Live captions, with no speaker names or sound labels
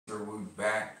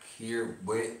here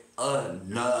with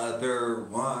another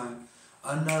one.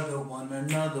 Another one,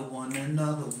 another one,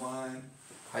 another one.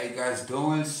 How you guys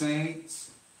doing, Saints?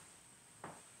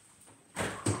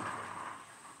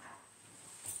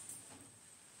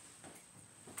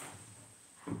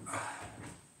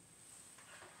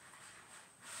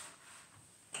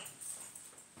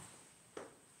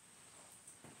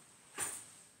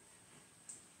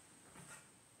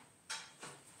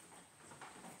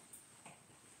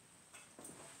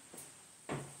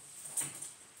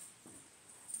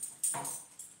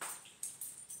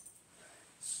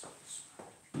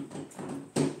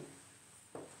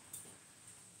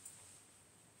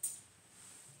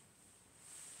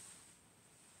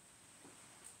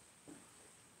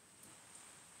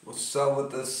 What's up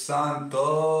with the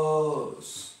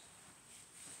Santos?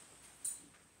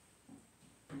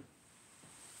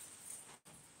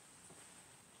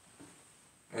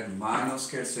 Hermanos,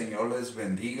 que el Señor les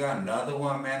bendiga. Another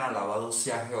one, man. Alabado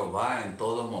sea Jehová en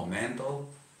todo momento.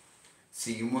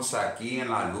 Seguimos aquí en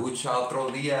la lucha otro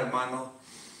día, hermano.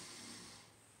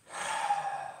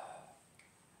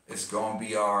 It's gonna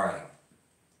be alright.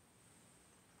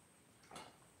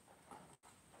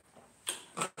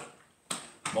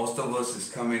 Most of us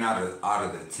is coming out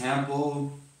of the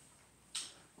temple.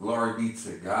 Glory be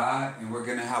to God. And we're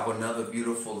gonna have another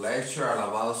beautiful lecture.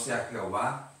 Alabado sea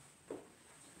Jehová.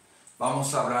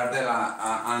 Vamos a hablar de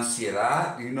la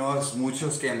ansiedad. You know, es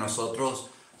muchos que nosotros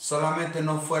solamente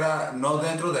no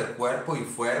dentro del cuerpo y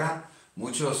fuera.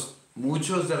 Muchos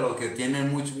de los que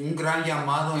tienen un gran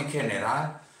llamado en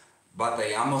general,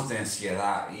 batallamos de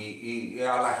ansiedad. Y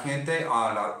a la gente,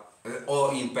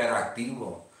 o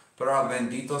hiperactivo. Pero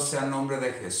bendito sea el nombre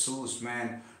de Jesús,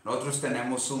 man. Nosotros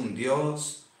tenemos un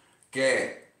Dios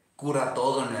que cura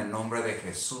todo en el nombre de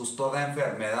Jesús. Toda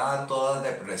enfermedad, toda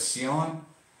depresión.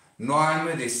 No hay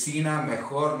medicina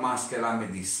mejor más que la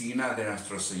medicina de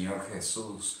nuestro Señor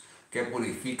Jesús, que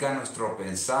purifica nuestro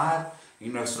pensar y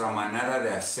nuestra manera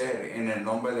de hacer en el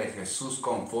nombre de Jesús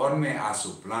conforme a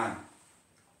su plan.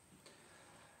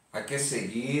 Hay que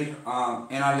seguir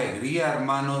en alegría,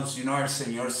 hermanos. You know, el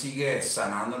Señor sigue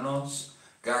sanándonos.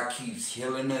 God keeps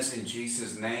healing us in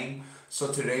Jesus' name.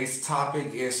 So today's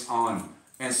topic is on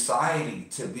anxiety,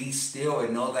 to be still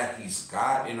and know that He's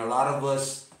God. And a lot of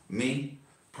us, me,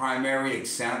 primary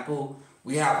example,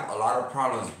 we have a lot of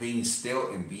problems being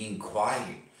still and being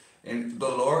quiet. And the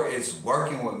Lord is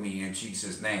working with me in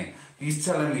Jesus' name. He's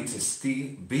telling me to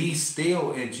be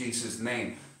still in Jesus'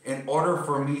 name. In order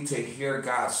for me to hear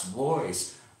God's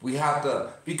voice, we have to,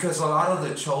 because a lot of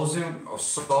the chosen, or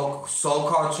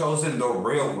so-called chosen, the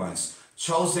real ones,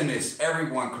 chosen is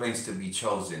everyone claims to be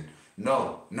chosen.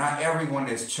 No, not everyone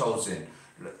is chosen.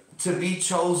 To be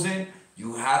chosen,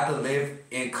 you have to live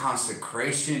in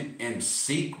consecration and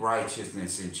seek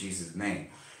righteousness in Jesus' name.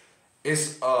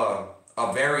 It's a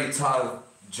very tough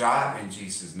job in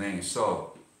Jesus' name.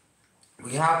 So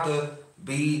we have to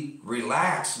be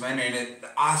relaxed, man. And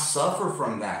I suffer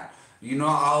from that. You know,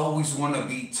 I always want to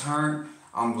be turned.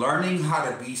 I'm learning how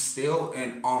to be still,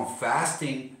 and on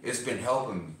fasting, it's been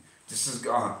helping me. This is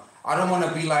I don't want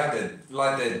to be like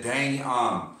the dang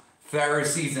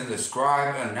Pharisees and the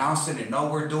scribe announcing it. No,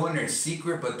 we're doing it in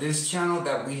secret, but this channel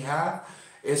that we have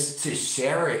is to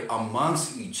share it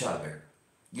amongst each other.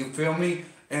 You feel me?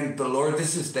 And the Lord,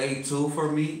 this is day 2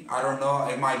 for me. I don't know,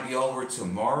 it might be over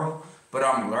tomorrow, but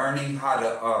I'm learning how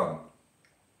to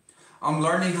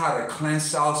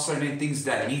cleanse out certain things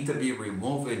that need to be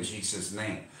removed in Jesus'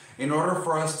 name. In order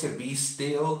for us to be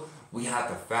still, we have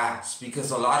to fast,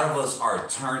 because a lot of us are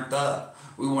turned up.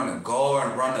 We want to go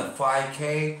and run a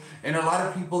 5K, and a lot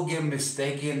of people get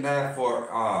mistaken that for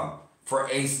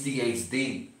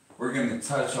ADHD. We're gonna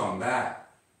touch on that.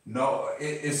 No,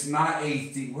 it's not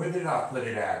ADHD. Where did I put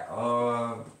it at?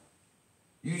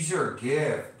 Use your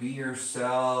gift. Be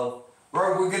yourself.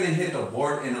 Bro, we're gonna hit the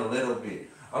board in a little bit.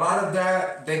 A lot of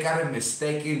that, they got it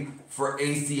mistaken for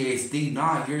ADHD.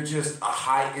 Nah, you're just a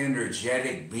high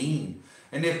energetic being.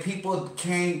 And if people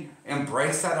can't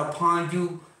embrace that upon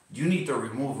you, you need to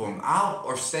remove them out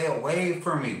or stay away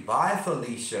from me. Bye,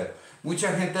 Felicia.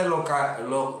 Mucha gente lo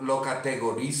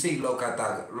categoriza y lo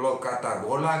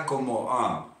catagola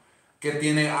como que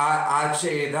tiene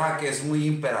ansiedad, que es muy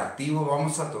hiperactivo.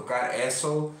 Vamos a tocar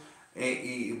eso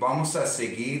y vamos a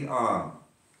seguir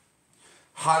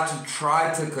how to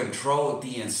try to control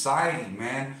the anxiety,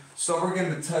 man. So we're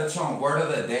going to touch on word of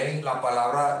the day. La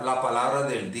palabra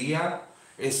del día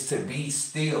is to be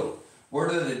still.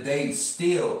 Word of the day,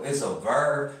 still, is a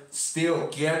verb. Still,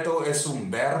 quieto, es un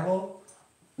verbo.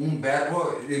 Un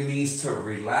verbo, it means to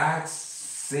relax,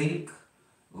 sink,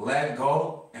 let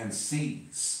go, and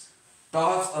cease.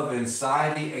 thoughts of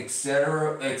anxiety,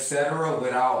 etc.,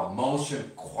 without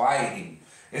motion quieting.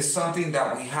 It's something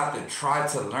that we have to try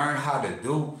to learn how to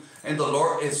do. And the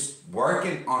Lord is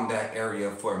working on that area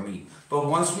for me. But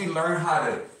once we learn how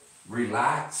to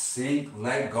relax, sink,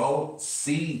 let go,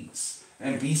 cease,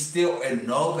 and be still and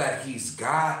know that He's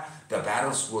God, the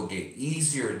battles will get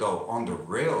easier though on the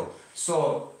real.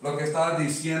 So, lo que estaba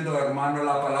diciendo, hermano,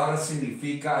 la palabra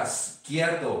significa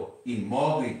quieto,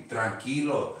 inmóvil,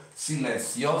 tranquilo,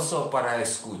 silencioso para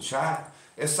escuchar.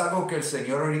 Es algo que el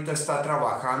Señor ahorita está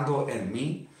trabajando en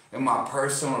mí, in my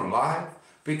personal life.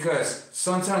 Because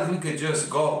sometimes we could just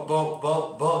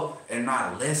go, and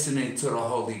not listening to the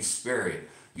Holy Spirit.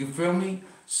 You feel me?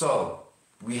 So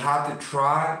we have to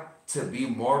try to be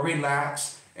more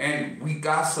relaxed, and we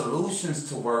got solutions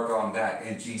to work on that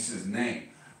in Jesus' name.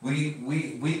 We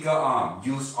can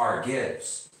use our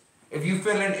gifts. If you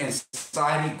feeling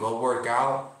anxiety, go work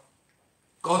out.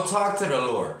 Go talk to the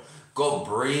Lord. Go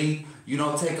breathe.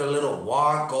 Take a little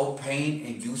walk. Go paint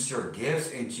and use your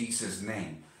gifts in Jesus'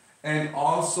 name. And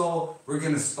also, we're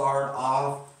gonna start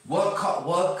off. What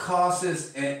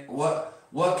causes and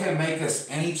what can make us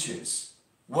anxious?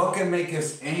 What can make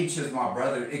us anxious, my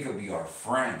brother? It could be our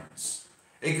friends.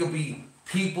 It could be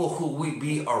people who we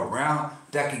be around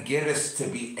that could get us to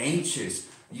be anxious.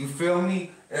 You feel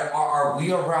me? Are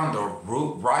we around the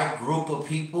right group of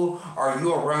people? Are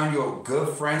you around your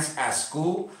good friends at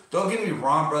school? Don't get me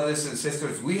wrong, brothers and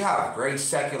sisters. We have great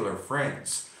secular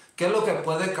friends. ¿Qué es lo que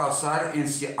puede causar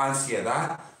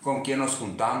ansiedad con quien nos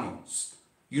juntamos?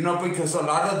 Because a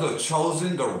lot of the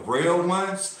chosen, the real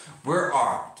ones, we're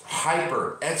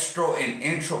hyper, extro, and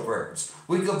introverts.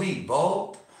 We could be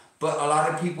both, but a lot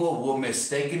of people will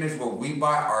mistaken us what we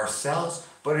by ourselves.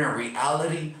 But in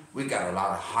reality, we got a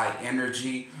lot of high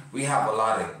energy. We have a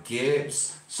lot of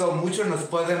gifts. So muchos nos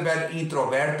pueden ver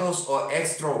introvertos o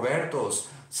extrovertos.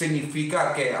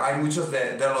 Significa que hay muchos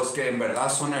de los que en verdad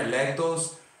son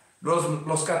electos.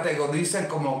 Los categorizan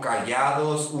como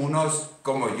callados, unos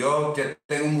como yo, que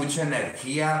tengo mucha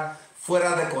energía,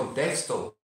 fuera de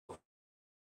contexto.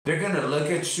 They're going to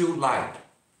look at you like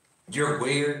you're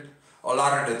weird. A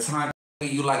lot of the time,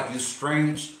 you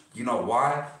strange. You know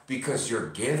why? Because you're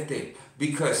gifted.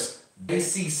 Because they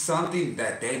see something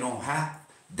that they don't have,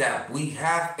 that we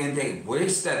have, and they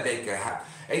wish that they could have.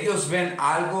 Ellos ven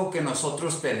algo que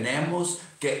nosotros tenemos,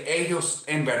 que ellos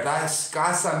en verdad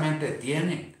escasamente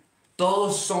tienen.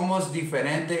 Todos somos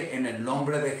diferentes en el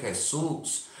nombre de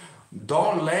Jesús.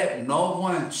 Don't let no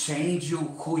one change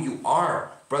you who you are,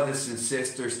 brothers and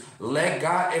sisters. Let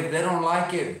God, if they don't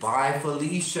like it, bye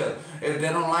Felicia. If they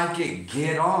don't like it,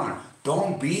 get on.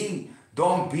 Don't be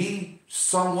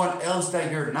someone else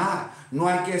that you're not. No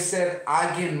hay que ser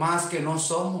alguien más que no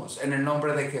somos en el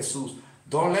nombre de Jesús.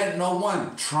 Don't let no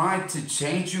one try to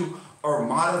change you or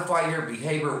modify your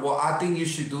behavior. Well, I think you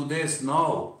should do this.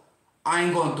 No. I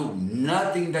ain't gonna do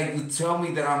nothing that you tell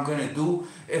me that I'm gonna do.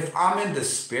 If I'm in the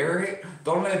spirit,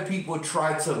 don't let people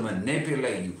try to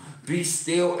manipulate you. Be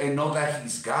still and know that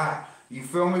He's God. You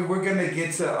feel me? We're gonna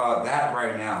get to that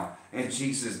right now in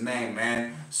Jesus' name,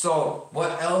 man. So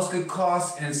what else could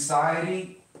cause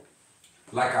anxiety?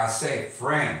 Like I say,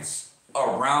 friends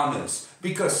around us.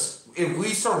 Because if we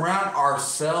surround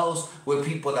ourselves with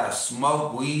people that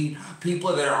smoke weed,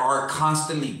 people that are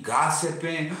constantly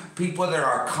gossiping, people that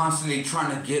are constantly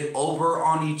trying to get over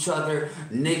on each other,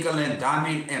 nickel and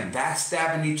diming and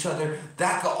backstabbing each other,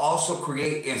 that could also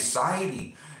create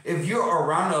anxiety. If you're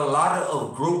around a lot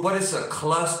of group, what is a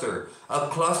cluster? A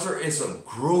cluster is a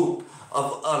group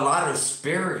of a lot of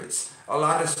spirits. A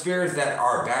lot of spirits that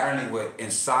are battling with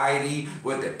anxiety,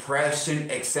 with depression,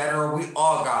 etc. We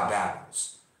all got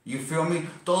battles. You feel me?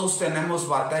 Todos tenemos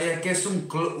batalla. ¿Qué es un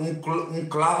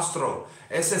claustro?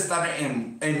 Es estar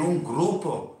en un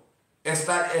grupo.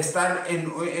 Estar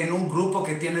en un grupo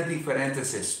que tiene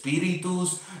diferentes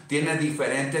espíritus, tiene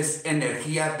diferentes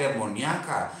energías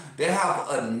demoníacas. They have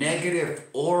a negative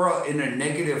aura and a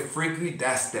negative frequency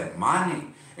that's demonic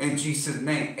in Jesus'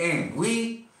 name. And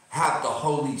we have the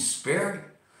Holy Spirit.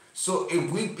 So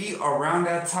if we be around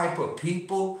that type of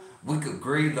people, we could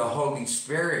grieve the Holy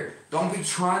Spirit. Don't be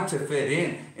trying to fit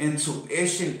in.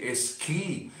 Intuition is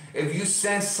key. If you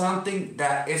sense something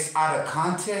that is out of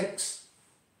context,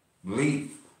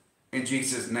 leave in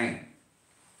Jesus' name.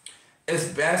 It's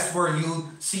best for you.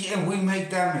 See, and we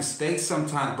make that mistake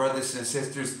sometimes, brothers and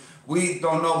sisters. We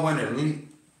don't know when to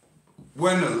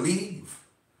leave.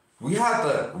 We have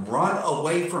to run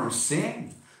away from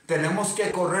sin. Tenemos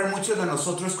que correr. Muchos de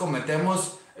nosotros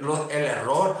cometemos el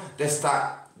error de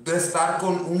estar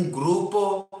con un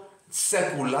grupo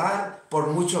secular por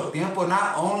mucho tiempo.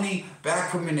 Not only bad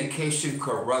communication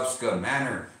corrupts good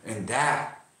manner, and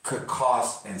that could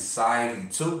cause anxiety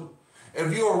too.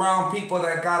 If you're around people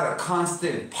that got a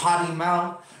constant potty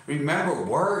mouth, remember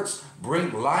words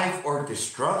bring life or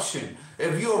destruction.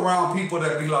 If you're around people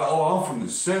that be like, oh, I'm from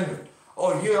the center.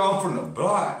 Oh, yeah, I'm from the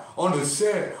block, on the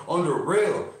set, on the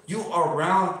rail. You are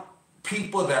around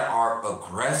people that are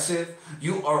aggressive.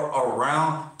 You are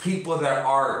around people that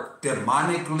are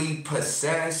demonically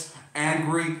possessed,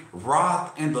 angry,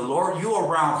 wroth in the Lord. You are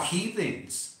around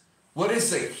heathens. What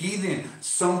is a heathen?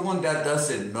 Someone that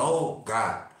doesn't know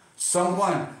God.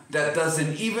 Someone that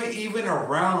doesn't, even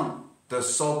around the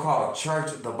so-called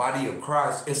church, the body of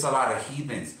Christ, it's a lot of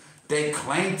heathens. They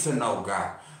claim to know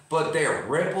God, but their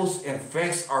ripples and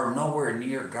effects are nowhere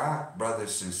near God,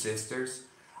 brothers and sisters.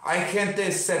 Hay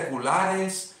gente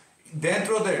seculares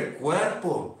dentro del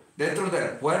cuerpo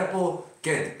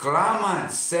que claman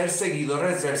ser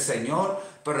seguidores del Señor,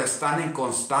 pero están en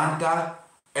constante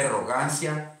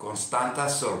arrogancia, constante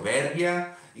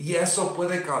soberbia, y eso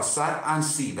puede causar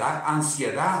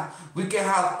ansiedad. We can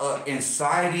have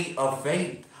anxiety of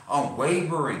faith,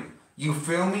 unwavering. You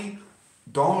feel me?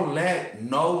 Don't let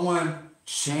no one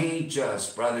change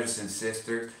us, brothers and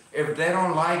sisters. If they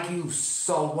don't like you,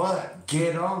 so what?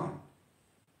 Get on.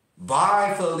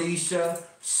 Bye, Felicia.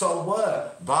 So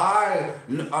what? Bye,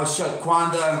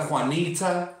 Shaquanda and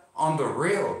Juanita, on the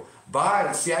real.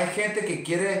 Bye. Si hay gente que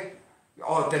quiere,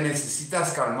 te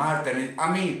necesitas calmar.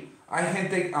 Hay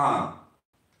gente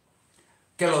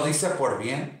que lo dice por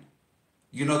bien.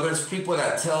 You know, there's people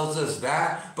that tells us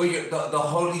that, but the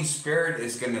Holy Spirit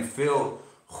is going to feel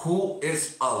who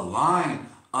is aligned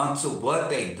unto what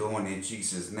they doing in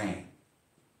Jesus' name.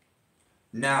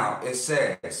 Now, it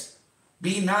says,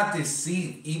 be not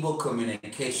deceived, evil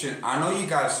communication. I know you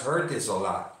guys heard this a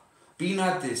lot. Be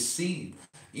not deceived.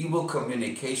 Evil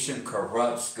communication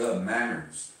corrupts good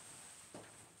manners.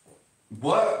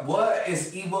 What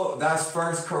is evil? That's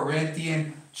 1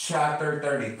 Corinthians chapter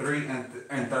 33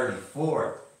 and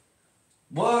 34.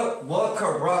 What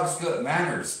corrupts good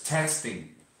manners? Texting.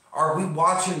 Are we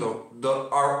watching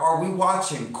are we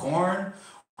watching corn?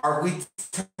 Are we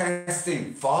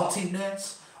testing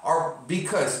faultiness?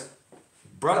 Because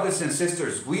brothers and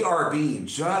sisters, we are being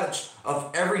judged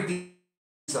of everything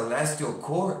in celestial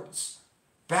courts.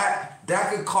 That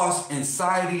could cause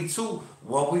anxiety too.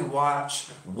 What we watch,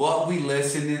 what we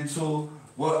listening to,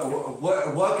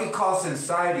 what could cause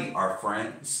anxiety? Our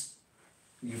friends.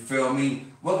 You feel me?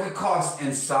 What could cause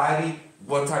anxiety?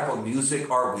 What type of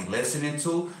music are we listening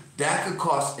to? That could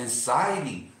cause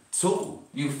anxiety too.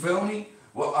 You feel me?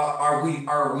 Well, are we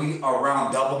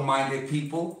around double-minded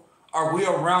people? Are we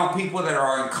around people that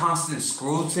are in constant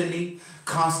scrutiny,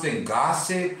 constant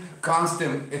gossip,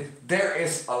 there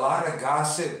is a lot of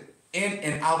gossip in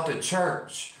and out the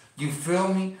church. You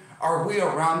feel me? Are we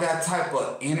around that type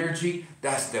of energy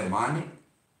that's demonic?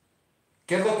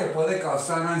 ¿Qué es lo que puede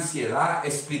causar ansiedad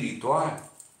espiritual?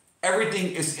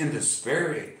 Everything is in the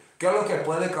spirit. ¿Qué es lo que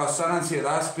puede causar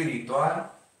ansiedad espiritual?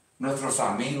 Nuestros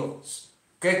amigos.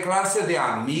 ¿Qué clase de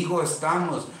amigos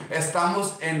estamos?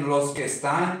 ¿Estamos en los que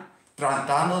están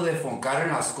tratando de enfocar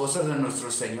en las cosas de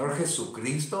nuestro Señor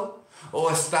Jesucristo?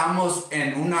 ¿O estamos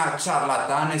en una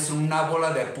charlatanes, una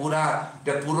bola de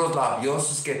puros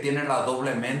labiosos que tienen la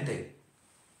doble mente?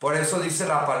 Por eso dice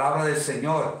la palabra del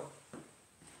Señor: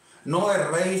 no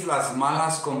erréis las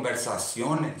malas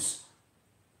conversaciones,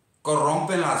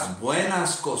 corrompen las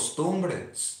buenas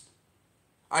costumbres.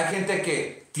 Hay gente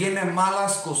que tiene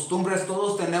malas costumbres.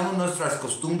 Todos tenemos nuestras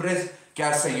costumbres que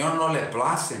al Señor no le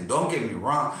placen. Don't get me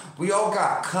wrong. We all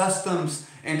got customs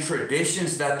and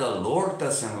traditions that the Lord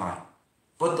doesn't like.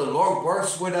 But the Lord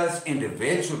works with us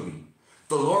individually.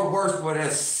 The Lord works with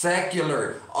us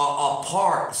secular,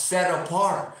 apart, set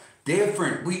apart,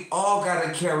 different. We all got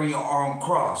to carry our own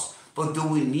cross. But do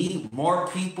we need more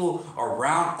people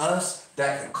around us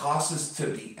that can cause us to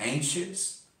be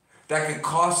anxious? That can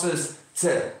cause us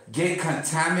to get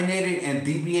contaminated and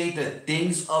deviate the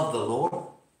things of the Lord?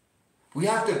 We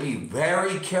have to be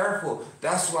very careful.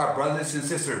 That's why, brothers and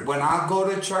sisters, when I go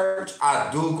to church,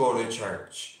 I do go to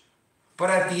church. But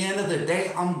at the end of the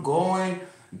day, I'm going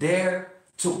there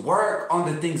to work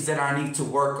on the things that I need to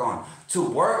work on. To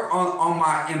work on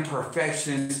my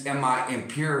imperfections and my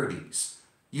impurities.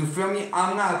 You feel me?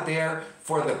 I'm not there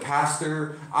for the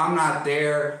pastor. I'm not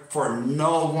there for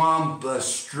no one but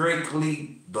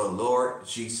strictly the Lord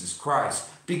Jesus Christ.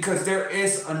 Because there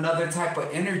is another type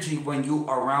of energy when you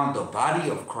are around the body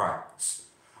of Christ.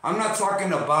 I'm not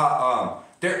talking about,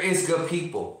 there is good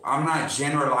people. I'm not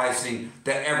generalizing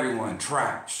that everyone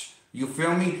trash. You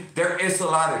feel me? There is a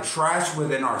lot of trash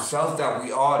within ourselves that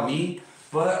we all need,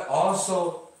 but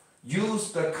also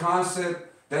use the concept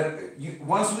that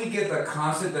once we get the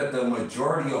concept that the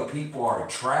majority of people are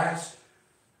trash,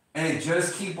 and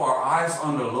just keep our eyes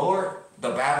on the Lord,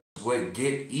 the battles would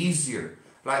get easier.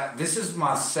 Like, this is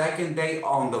my second day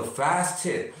on the fast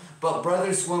tip. But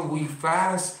brothers, when we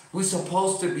fast, we're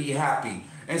supposed to be happy.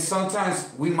 And sometimes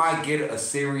we might get a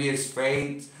serious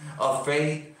phase,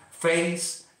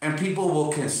 and people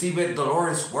will conceive it. The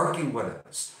Lord is working with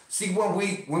us. See,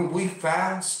 when we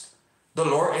fast, the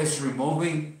Lord is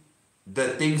removing the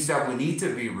things that we need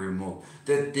to be removed,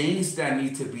 the things that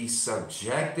need to be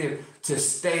subjective to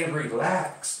stay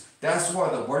relaxed. That's why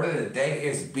the word of the day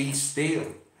is be still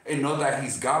and know that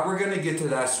He's God. We're going to get to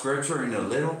that scripture in a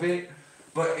little bit,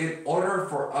 but in order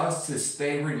for us to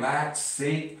stay relaxed,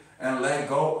 think, and let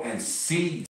go and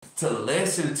see, to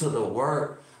listen to the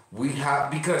word, we have,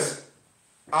 because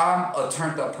I'm a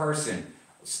turned up person.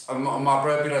 My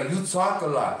brother be like, you talk a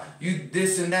lot, you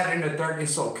this and that and the third.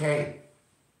 It's okay.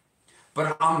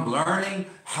 But I'm learning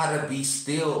how to be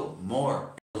still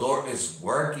more. The Lord is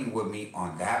working with me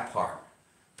on that part.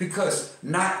 Because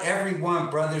not everyone,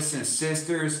 brothers and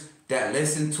sisters, that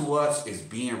listen to us is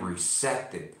being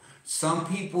receptive. Some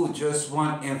people just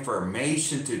want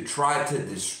information to try to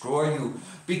destroy you,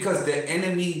 because the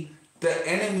enemy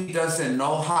doesn't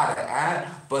know how to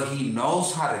act, but he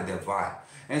knows how to divide.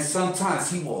 And sometimes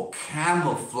he will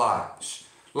camouflage.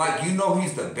 Like,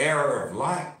 he's the bearer of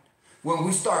light. When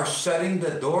we start shutting the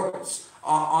doors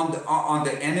on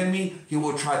the enemy, he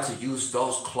will try to use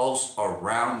those close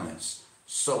around us.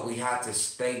 So we have to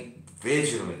stay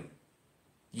vigilant.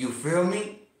 You feel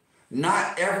me?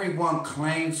 Not everyone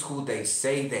claims who they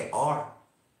say they are.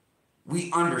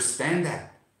 We understand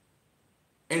that.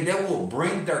 And they will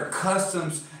bring their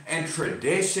customs and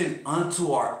tradition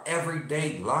unto our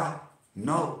everyday life.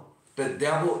 No, the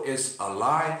devil is a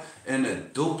lie and a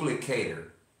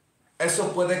duplicator. Eso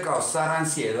puede causar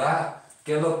ansiedad,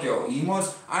 que es lo que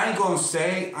oímos. I ain't gonna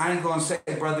say,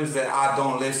 brothers, that I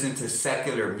don't listen to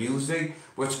secular music,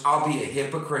 which I'll be a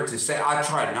hypocrite to say. I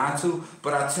try not to,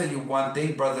 but I'll tell you one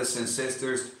thing, brothers and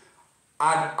sisters,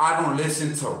 I don't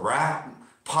listen to rap,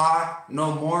 pop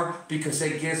no more, because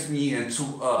it gets me into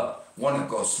want to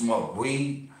go smoke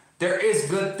weed. There is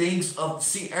good things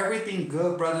everything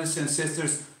good, brothers and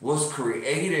sisters, was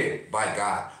created by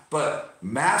God, but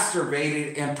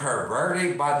masturbated and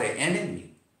perverted by the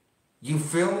enemy. You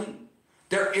feel me?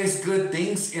 There is good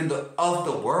things of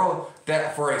the world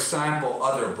that, for example,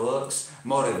 other books,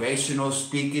 motivational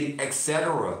speaking,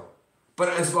 etc. But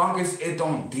as long as it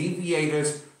don't deviate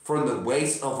us from the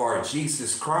ways of our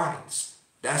Jesus Christ,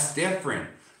 that's different.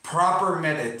 Proper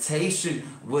meditation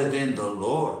within the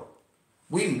Lord.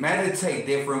 We meditate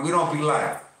different. We don't be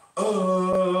like,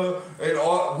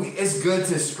 it's good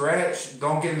to stretch,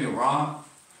 don't get me wrong.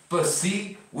 But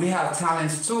see, we have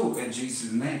talents too in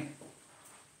Jesus' name.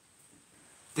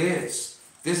 This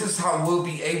is how we'll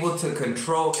be able to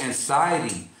control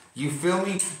anxiety. You feel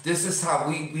me? This is how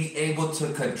we be able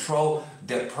to control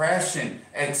depression,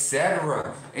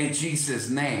 etc. in Jesus'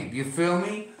 name. You feel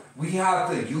me? We have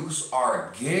to use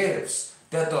our gifts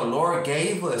that the Lord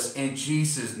gave us in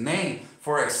Jesus' name.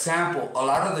 For example, a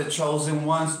lot of the chosen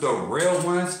ones, the real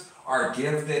ones, are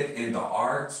gifted in the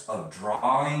arts of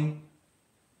drawing,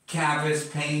 canvas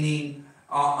painting,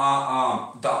 the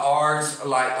arts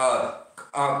like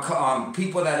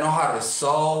people that know how to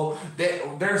sew.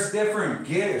 There's different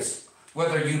gifts.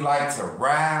 Whether you like to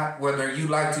rap, whether you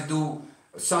like to do,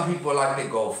 some people like to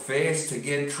go fish to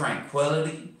get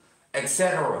tranquility,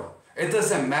 etc. It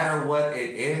doesn't matter what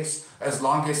it is, as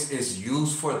long as it's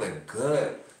used for the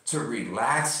good, to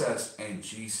relax us in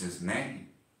Jesus' name.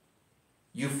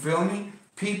 You feel me?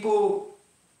 People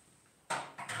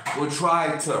will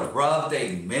try to rub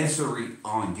their misery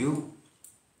on you.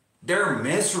 They're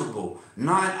miserable. 9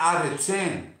 out of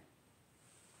 10.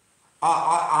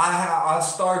 I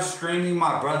start streaming,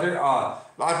 my brother.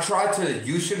 I try to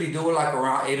usually do it like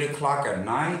around 8 o'clock at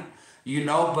night,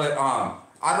 but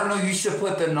I don't know, you should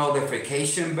put the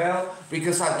notification bell,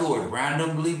 because I do it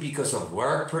randomly because of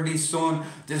work. Pretty soon,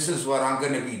 this is what I'm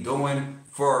going to be doing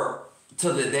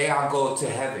till the day I go to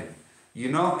heaven.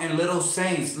 And little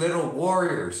saints, little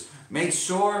warriors, make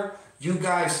sure you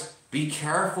guys be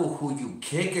careful who you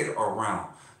kick it around.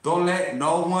 Don't let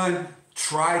no one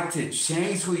try to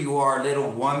change who you are,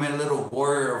 little woman, little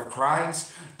warrior of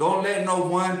Christ. Don't let no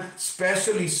one,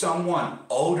 especially someone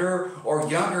older or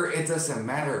younger, it doesn't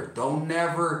matter. Don't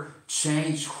never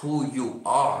change who you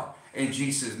are in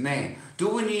Jesus' name. Do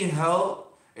we need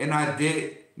help? And I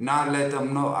did not let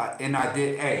them know.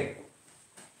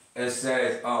 It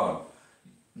says,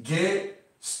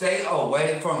 stay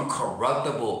away from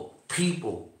corruptible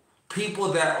people. People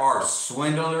that are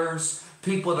swindlers,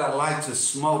 people that like to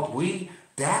smoke weed,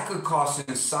 that could cause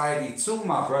anxiety too,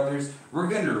 my brothers. We're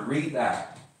going to read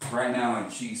that right now in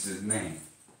Jesus' name.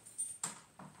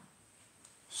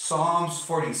 Psalms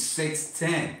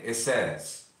 46:10, it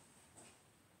says,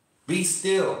 be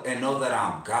still and know that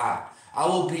I'm God. I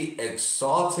will be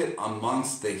exalted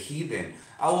amongst the heathen.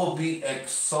 I will be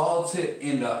exalted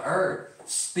in the earth.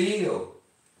 Still.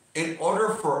 In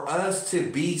order for us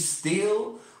to be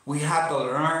still, we have to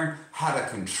learn how to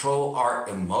control our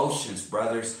emotions,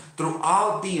 brothers.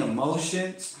 Throughout the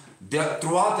emotions,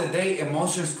 throughout the day,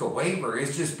 emotions could waver.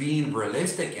 It's just being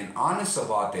realistic and honest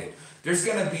about it. There's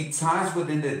going to be times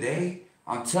within the day,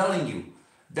 I'm telling you,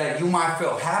 that you might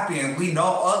feel happy, and we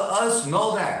know, us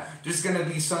know that. There's going to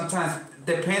be sometimes,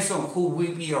 depends on who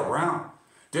we be around.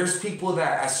 There's people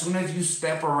that as soon as you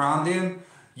step around them,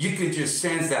 you could just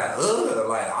sense that,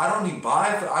 like, I don't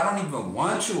even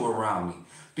want you around me.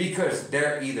 Because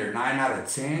they're either 9 out of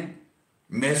 10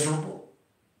 miserable.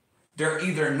 They're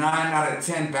either 9 out of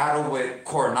 10 battle with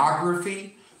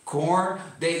pornography,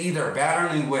 They either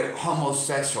battling with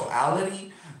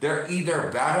homosexuality. They're either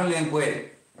battling with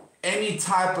any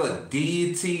type of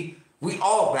deity. We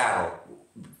all battle,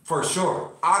 for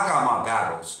sure. I got my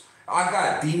battles. I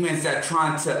got demons that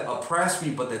trying to oppress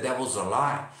me, but the devil's a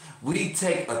lie. We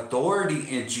take authority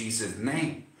in Jesus'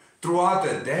 name. Throughout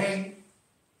the day,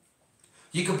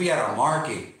 you could be at a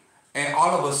market and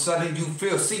all of a sudden you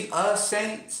feel, see, us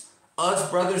saints, us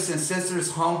brothers and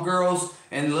sisters, homegirls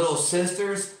and little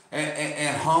sisters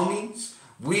and homies,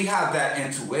 we have that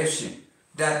intuition,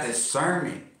 that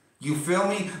discernment. You feel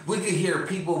me? We could hear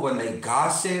people when they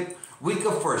gossip. We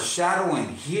could foreshadow and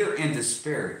hear in the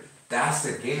spirit. That's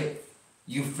a gift.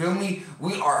 You feel me?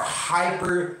 We are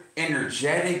hyper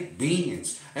energetic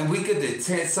beings, and we could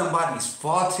detect somebody's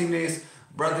faultiness.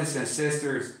 Brothers and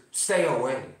sisters, stay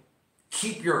away.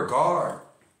 Keep your guard.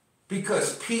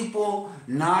 Because people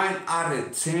 9 out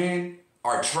of 10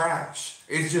 are trash.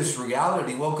 It's just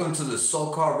reality. Welcome to the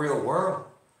so-called real world.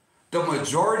 The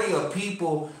majority of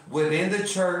people within the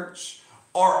church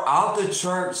or out the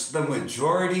church, the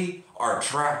majority are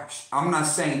trash. I'm not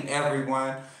saying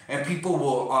everyone. And people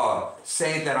will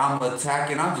say that I'm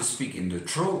attacking. I'm just speaking the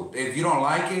truth. If you don't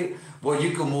like it, well,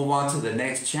 you can move on to the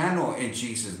next channel in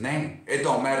Jesus' name. It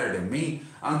don't matter to me.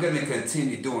 I'm going to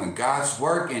continue doing God's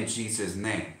work in Jesus'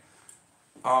 name.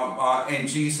 In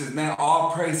Jesus' name,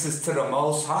 all praises to the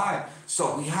Most High.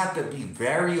 So we have to be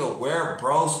very aware,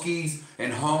 broskies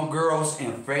and homegirls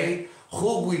in faith,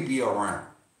 who we be around.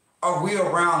 Are we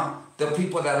around the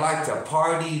people that like to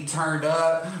party, turned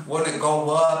up, want to go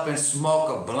up and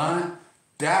smoke a blunt?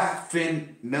 That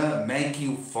finna make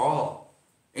you fall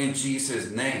in Jesus'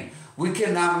 name. We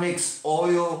cannot mix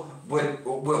oil with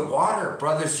water,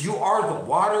 brothers. You are the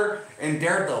water and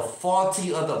they're the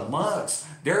faulty of the mugs.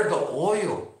 They're the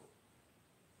oil.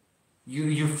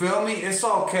 You feel me? It's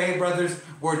okay, brothers.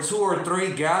 Where 2 or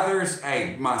 3 gathers,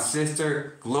 hey, my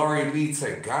sister, glory be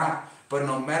to God. But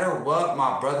no matter what,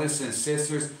 my brothers and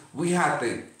sisters, we have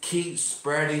to keep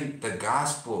spreading the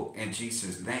gospel in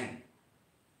Jesus' name.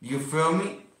 You feel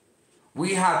me?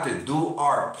 We have to do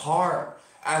our part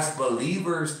as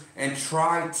believers and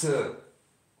try to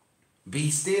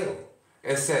be still.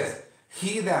 It says,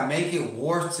 he that maketh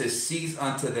war to cease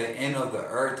unto the end of the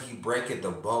earth, he breaketh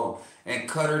the bow, and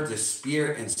cutteth the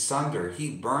spear in sunder. He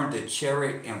burned the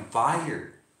chariot in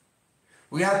fire.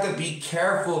 We have to be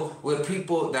careful with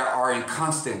people that are in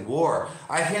constant war.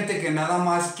 Hay gente que nada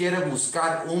más quiere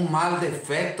buscar un mal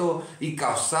defecto y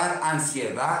causar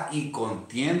ansiedad y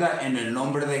contienda en el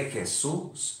nombre de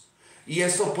Jesús. Y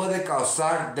eso puede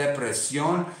causar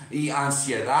depresión y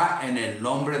ansiedad en el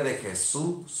nombre de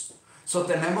Jesús. So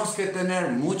tenemos que tener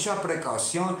mucha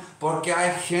precaución porque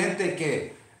hay gente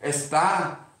que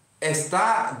está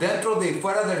dentro y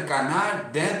fuera del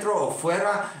canal, dentro o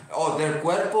fuera o del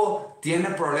cuerpo, tiene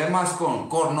problemas con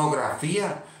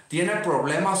pornografía, tiene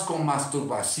problemas con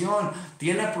masturbación,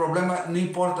 tiene problemas, no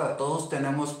importa, todos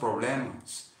tenemos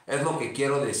problemas. Es lo que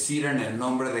quiero decir en el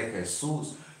nombre de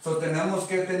Jesús. So tenemos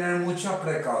que tener mucha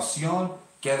precaución.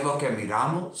 ¿Qué es lo que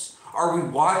miramos? Are we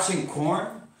watching porn?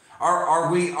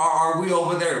 Are we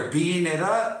over there beating it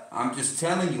up? I'm just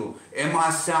telling you, it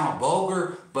might sound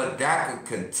vulgar, but that could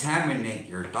contaminate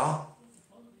your thought.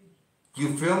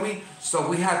 You feel me? So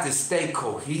we have to stay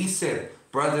cohesive,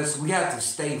 brothers. We have to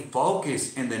stay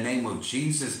focused in the name of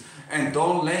Jesus. And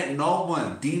don't let no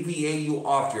one deviate you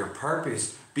off your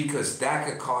purpose, because that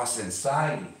could cause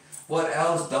anxiety. What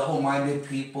else? Double-minded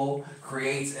people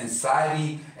creates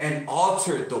anxiety and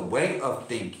alter the way of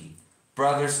thinking.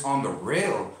 Brothers, on the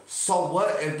real, so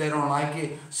what if they don't like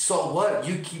it? So what?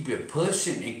 You keep it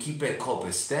pushing and keep it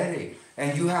copacetic.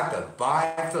 And you have to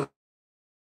buy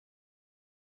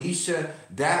Felicia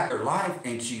that your life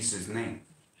in Jesus' name.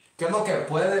 ¿Qué es lo que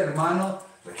puede, hermano?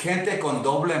 Gente con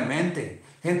doble mente,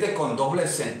 gente con doble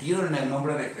sentido en el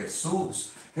nombre de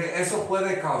Jesús. Eso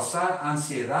puede causar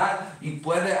ansiedad y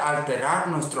puede alterar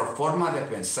nuestra forma de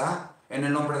pensar en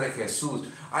el nombre de Jesús.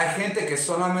 Hay gente que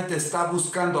solamente está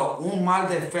buscando un mal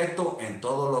defecto en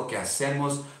todo lo que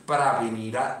hacemos para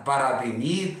venir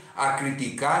a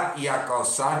criticar y a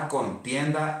causar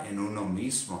contienda en uno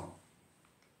mismo.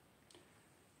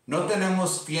 No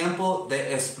tenemos tiempo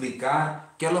de explicar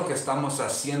qué es lo que estamos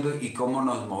haciendo y cómo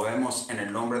nos movemos en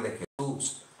el nombre de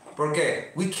Jesús.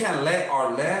 Porque we can't let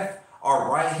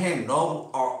our right hand know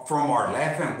from our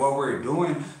left hand what we're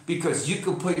doing, because you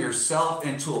could put yourself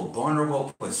into a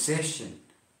vulnerable position.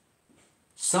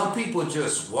 Some people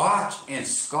just watch and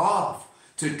scoff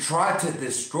to try to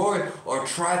destroy or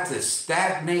try to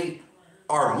stagnate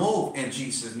our move in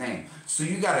Jesus' name. So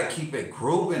you got to keep it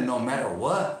grooving no matter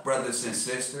what, brothers and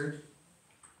sisters.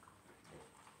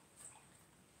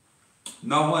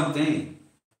 No one thing.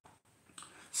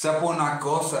 Sepa una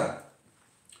cosa,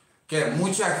 que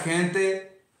mucha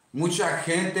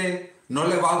gente no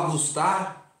le va a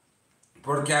gustar,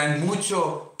 porque hay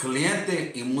mucho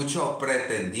cliente y muchos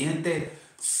pretendientes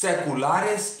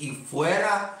seculares y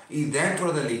fuera y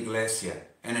dentro de la iglesia,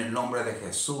 en el nombre de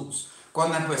Jesús.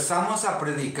 Cuando empezamos a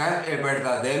predicar el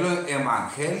verdadero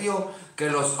evangelio que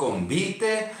los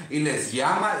convite y les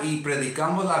llama y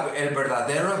predicamos el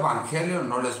verdadero evangelio,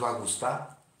 no les va a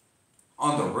gustar.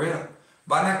 On the real.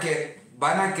 Van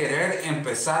a querer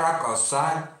empezar a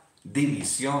causar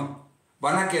división.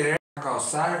 Van a querer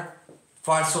causar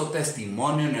falso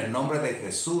testimonio en el nombre de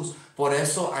Jesús. Por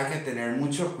eso hay que tener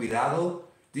mucho cuidado.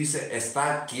 Dice,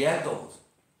 estar quietos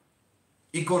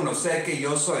y conocer que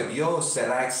yo soy Dios.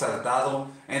 Será exaltado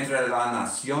entre las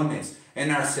naciones,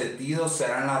 enaltecido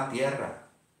será en la tierra.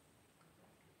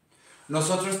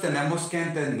 Nosotros tenemos que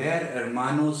entender,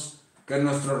 hermanos, que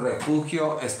nuestro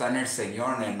refugio está en el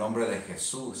Señor, en el nombre de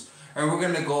Jesús. And we're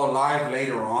going to go live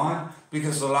later on,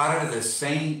 because a lot of the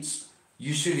saints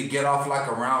usually get off like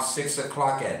around 6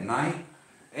 o'clock at night.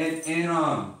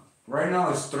 And right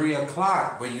now it's 3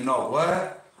 o'clock, but you know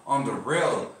what? On the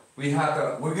real,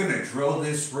 we're going to drill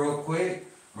this real quick.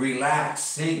 Relax,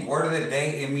 sing. Word of the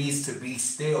day, it means to be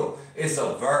still. It's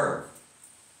a verb.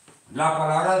 La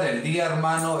palabra del día,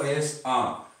 hermano, es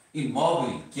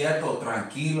inmóvil, quieto,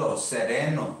 tranquilo,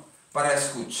 sereno, para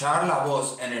escuchar la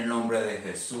voz en el nombre de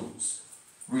Jesús.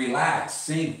 Relax,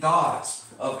 sing thoughts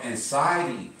of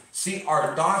anxiety. See,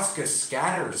 our thoughts get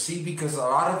scattered. See, because a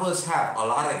lot of us have a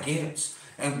lot of gifts.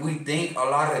 And we think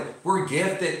we're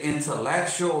gifted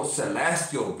intellectual,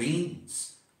 celestial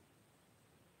beings.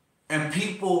 And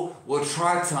people will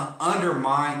try to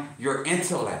undermine your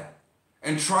intellect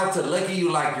and try to look at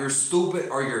you like you're stupid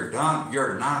or you're dumb.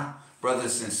 You're not,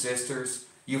 brothers and sisters.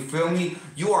 You feel me?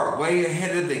 You are way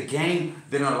ahead of the game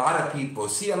than a lot of people.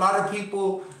 See, a lot of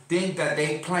people think that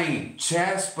they playing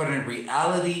chess, but in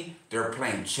reality, they're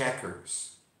playing checkers.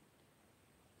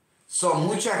 So,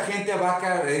 mucha gente va a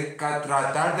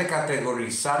tratar de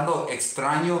categorizar lo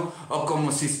extraño o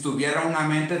como si estuviera una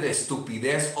mente de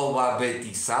estupidez o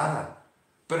babetizada.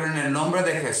 Pero en el nombre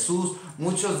de Jesús,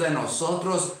 muchos de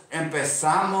nosotros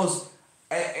empezamos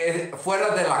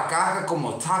fuera de la caja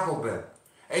como Taco Bell.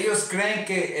 Ellos creen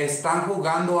que están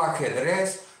jugando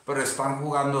ajedrez, pero están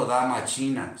jugando damas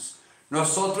chinas.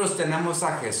 Nosotros tenemos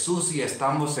a Jesús y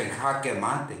estamos en jaque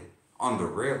mate, on the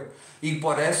real. Y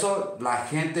por eso la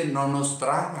gente no nos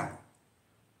traga.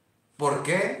 ¿Por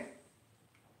qué?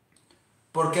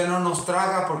 ¿Por qué no nos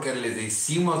traga? Porque les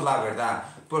decimos la verdad.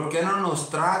 ¿Por qué no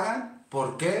nos tragan?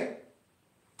 ¿Por qué?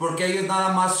 Porque ellos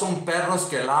nada más son perros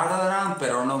que ladran,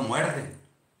 pero no muerden.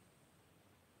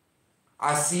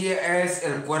 Así es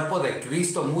el cuerpo de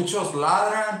Cristo. Muchos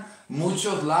ladran,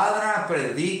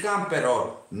 predican,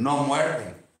 pero no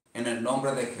muerden. En el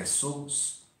nombre de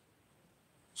Jesús.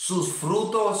 Sus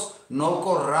frutos no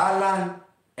corralan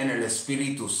en el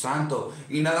Espíritu Santo.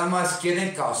 Y nada más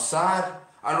quieren causar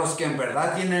a los que en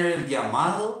verdad tienen el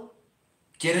llamado.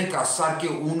 Quieren causar que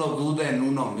uno dude en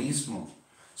uno mismo.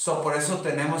 So, por eso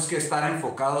tenemos que estar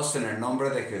enfocados en el nombre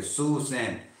de Jesús.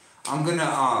 And I'm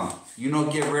gonna,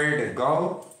 get ready to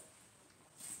go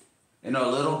in a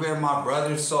little bit, my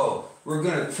brother. So we're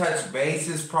gonna touch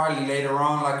bases probably later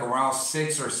on, like around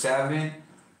 6 or 7.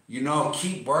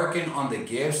 Keep working on the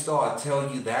gifts, though. I'll tell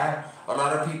you that. A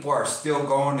lot of people are still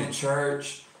going to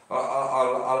church. A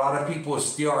lot of people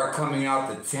still are coming out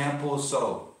the temple,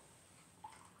 so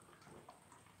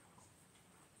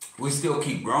we still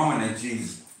keep growing in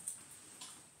Jesus.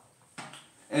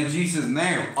 In Jesus'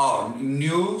 name,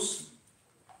 news.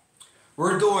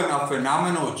 We're doing a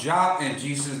phenomenal job in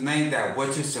Jesus' name that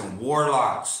witches and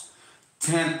warlocks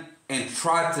tempt and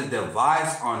try to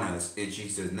devise on us in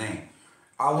Jesus' name.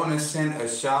 I want to send a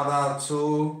shout out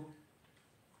to,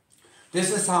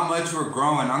 this is how much we're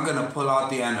growing. I'm going to pull out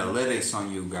the analytics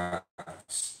on you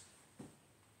guys.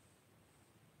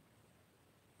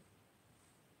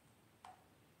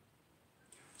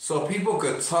 So people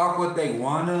could talk what they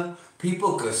wanna,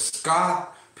 people could scoff,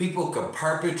 people could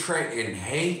perpetrate and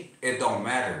hate, it don't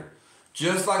matter.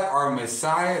 Just like our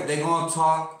Messiah, they gonna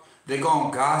talk, they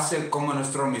gonna gossip como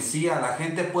nuestro Mesías. La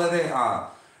gente puede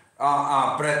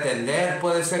pretender,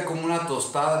 puede ser como una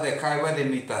tostada de caiba de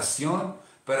imitación,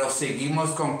 pero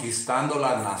seguimos conquistando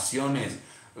las naciones.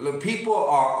 The people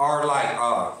are like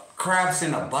crabs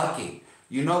in a bucket,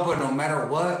 you know, but no matter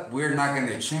what, we're not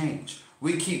gonna change.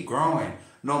 We keep growing.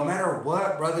 No matter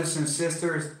what, brothers and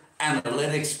sisters,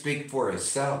 analytics speak for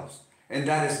itself. And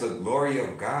that is the glory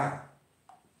of God.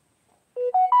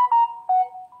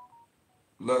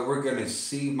 Look, we're going to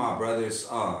see, my brothers,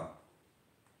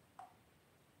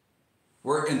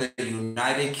 we're in the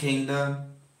United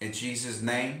Kingdom in Jesus'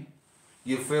 name.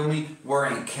 You feel me? We're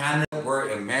in Canada, we're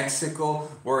in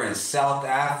Mexico, we're in South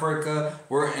Africa,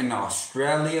 we're in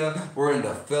Australia, we're in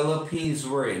the Philippines,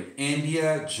 we're in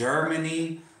India,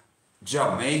 Germany,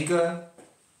 Jamaica.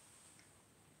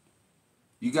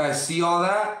 You guys see all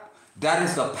that? That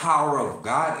is the power of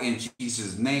God in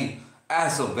Jesus' name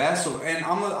as a vessel. And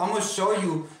I'm gonna show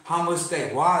you how much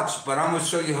they watch, but I'm gonna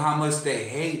show you how much they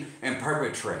hate and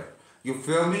perpetrate. You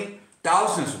feel me?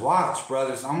 Thousands watch,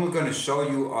 brothers. I'm gonna show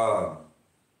you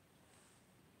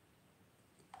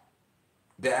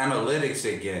the analytics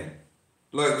again.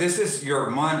 Look, this is your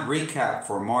month recap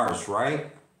for March, right?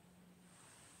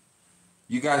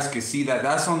 You guys can see that.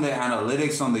 That's on the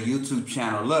analytics on the YouTube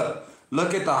channel.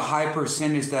 Look at the high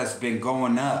percentage that's been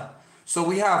going up. So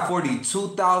we have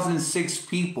 42,006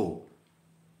 people.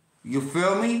 You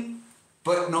feel me?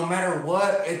 But no matter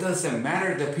what, it doesn't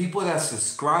matter. The people that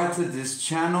subscribe to this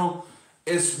channel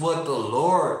is what the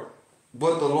Lord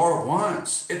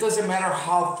wants. It doesn't matter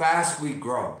how fast we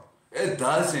grow. It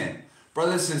doesn't.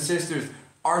 Brothers and sisters,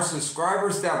 our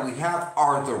subscribers that we have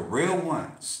are the real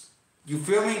ones. You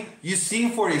feel me? You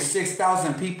seen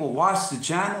 46,000 people watch the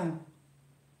channel.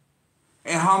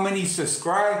 And how many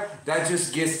subscribe? That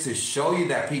just gets to show you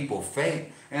that people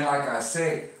fake. And like I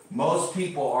said, most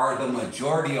people are, the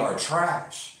majority are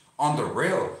trash on the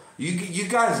real. You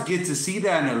guys get to see the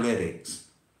analytics.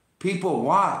 People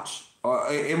watch.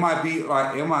 It might be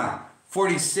like,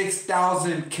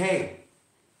 46,000K.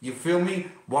 You feel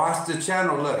me? Watch the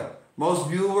channel. Look, most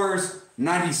viewers,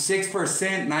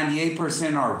 96%,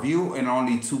 98% are view and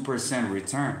only 2%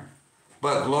 return.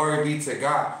 But glory be to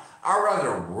God. I'd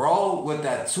rather roll with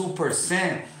that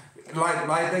 2%.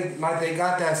 Like they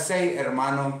got that say,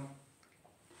 hermano.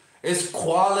 It's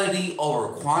quality over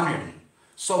quantity.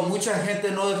 So mucha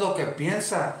gente no es lo que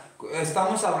piensa.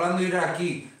 Estamos hablando de ir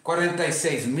aquí.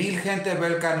 46,000 gente ve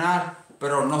el canal,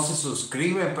 pero no se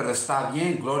suscriben, pero está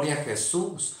bien, gloria a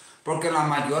Jesús. Porque la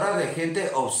mayoría de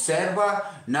gente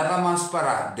observa nada más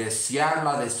para desear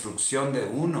la destrucción de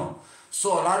uno.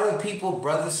 So a lot of people,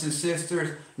 brothers and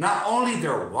sisters, not only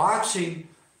they're watching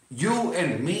you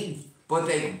and me, but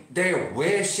they're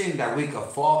wishing that we could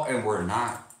fall and we're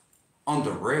not. On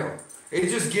the real. It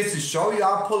just gets to show you.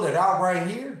 I'll pull it out right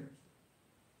here.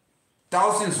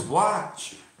 Thousands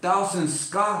watch, thousands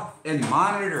scoff and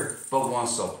monitor, but one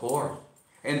support.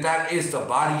 And that is the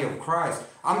body of Christ.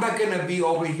 I'm not going to be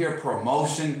over here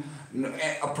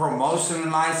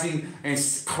promotionalizing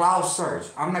and cloud search.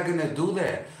 I'm not going to do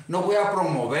that. No voy a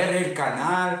promover el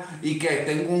canal y que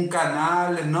tengo un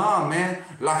canal. No, man.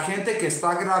 La gente que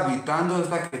está gravitando es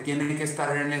la que tiene que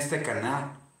estar en este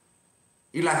canal.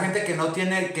 Y la gente que no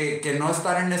tiene que no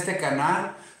estar en este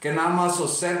canal, que nada más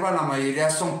observa, la mayoría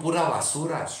son pura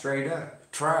basura, straight up,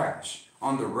 trash,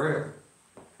 on the real.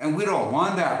 And we don't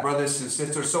want that, brothers and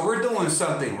sisters. So we're doing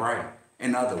something right,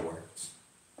 in other words.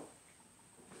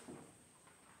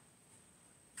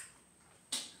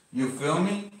 You feel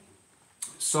me?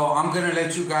 So I'm going to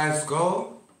let you guys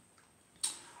go.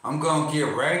 I'm going to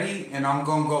get ready, and I'm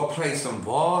going to go play some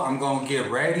ball. I'm going to get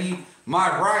ready.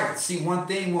 My right. See, one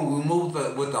thing, when we move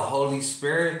with the Holy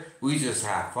Spirit, we just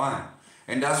have fun.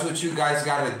 And that's what you guys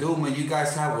got to do, man. You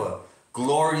guys have a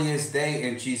glorious day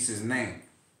in Jesus' name.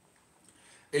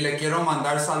 Y le quiero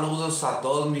mandar saludos a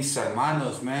todos mis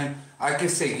hermanos, man. Hay que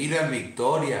seguir en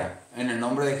victoria. En el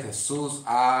nombre de Jesús.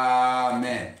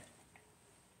 Amén.